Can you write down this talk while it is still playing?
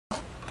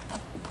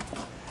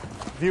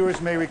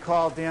Viewers may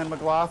recall Dan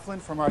McLaughlin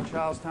from our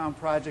Charlestown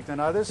project and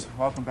others.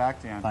 Welcome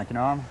back, Dan. Thank you,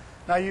 Norm.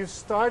 Now, you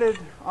started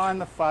on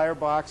the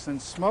firebox and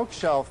smoke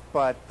shelf,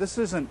 but this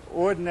isn't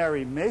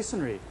ordinary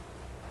masonry.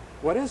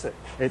 What is it?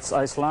 It's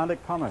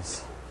Icelandic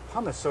pumice.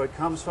 Pumice, so it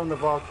comes from the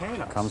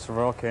volcano. Comes from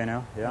a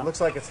volcano, yeah. It looks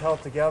like it's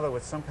held together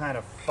with some kind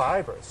of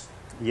fibers.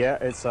 Yeah,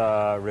 it's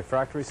a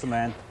refractory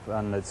cement,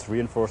 and it's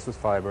reinforced with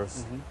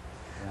fibers.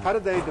 Yeah. How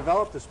did they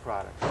develop this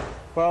product?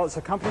 Well, it's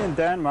a company in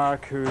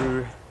Denmark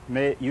who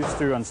used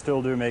to and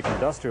still do make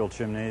industrial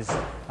chimneys,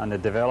 and they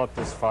developed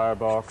this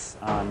firebox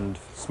and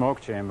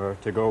smoke chamber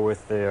to go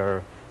with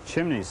their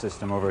chimney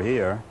system over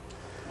here.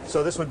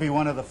 So this would be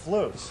one of the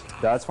flues?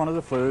 That's one of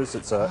the flues.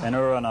 It's an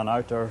inner and an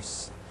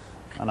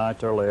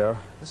outer layer.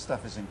 This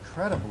stuff is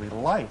incredibly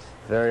light.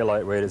 Very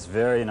lightweight. It's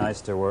very nice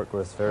to work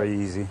with, very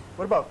easy.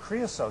 What about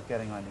creosote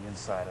getting on the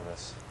inside of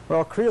this?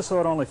 Well,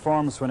 creosote only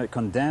forms when it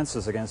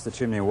condenses against the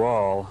chimney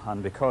wall,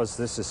 and because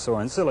this is so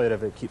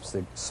insulative, it keeps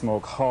the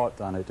smoke hot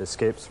and it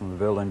escapes from the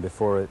building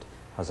before it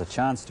has a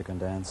chance to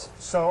condense.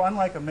 So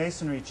unlike a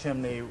masonry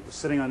chimney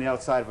sitting on the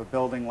outside of a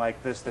building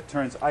like this that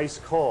turns ice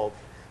cold,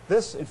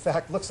 this in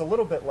fact looks a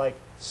little bit like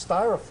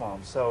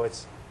styrofoam, so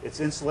it's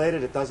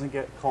insulated, it doesn't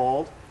get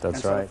cold.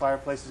 That's and right. So the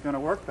fireplace is going to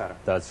work better.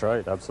 That's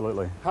right,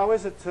 absolutely. How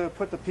is it to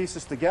put the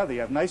pieces together? You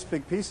have nice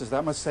big pieces.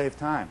 That must save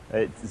time.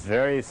 It's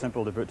very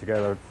simple to put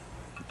together.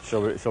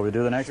 Shall we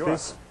do the next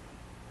piece?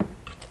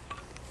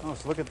 Oh,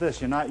 so look at this.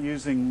 You're not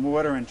using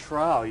mortar and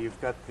trowel. You've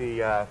got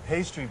the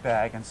pastry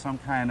bag and some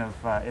kind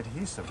of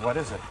adhesive. What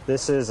is it?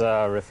 This is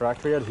a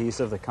refractory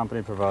adhesive the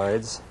company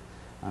provides,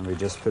 and we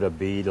just put a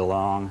bead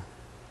along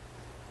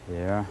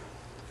here.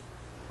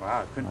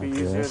 Wow, it couldn't Like be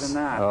easier this. than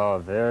that.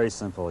 Oh, very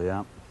simple,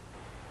 yeah.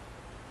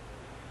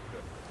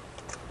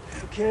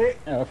 Okay.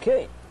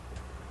 Okay.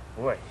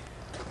 Boy,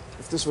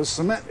 if this was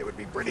cement, it would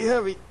be pretty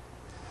heavy.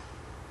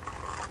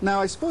 Now,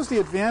 I suppose the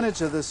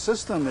advantage of this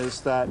system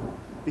is that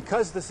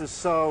because this is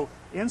so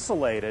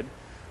insulated,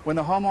 when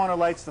the homeowner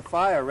lights the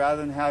fire,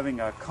 rather than having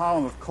a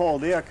column of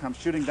cold air come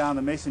shooting down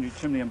the masonry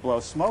chimney and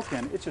blow smoke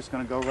in, it's just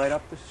going to go right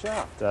up the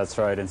shaft. That's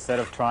right. Instead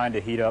of trying to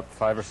heat up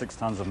 5 or 6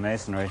 tons of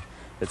masonry,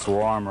 it's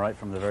warm right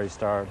from the very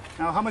start.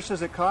 Now, how much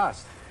does it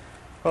cost?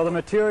 Well, the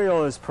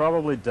material is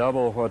probably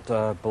double what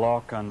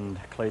block and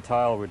clay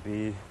tile would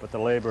be, but the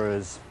labor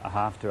is a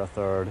half to a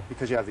third.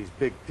 Because you have these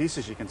big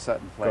pieces you can set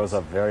in place. Goes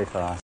up very fast.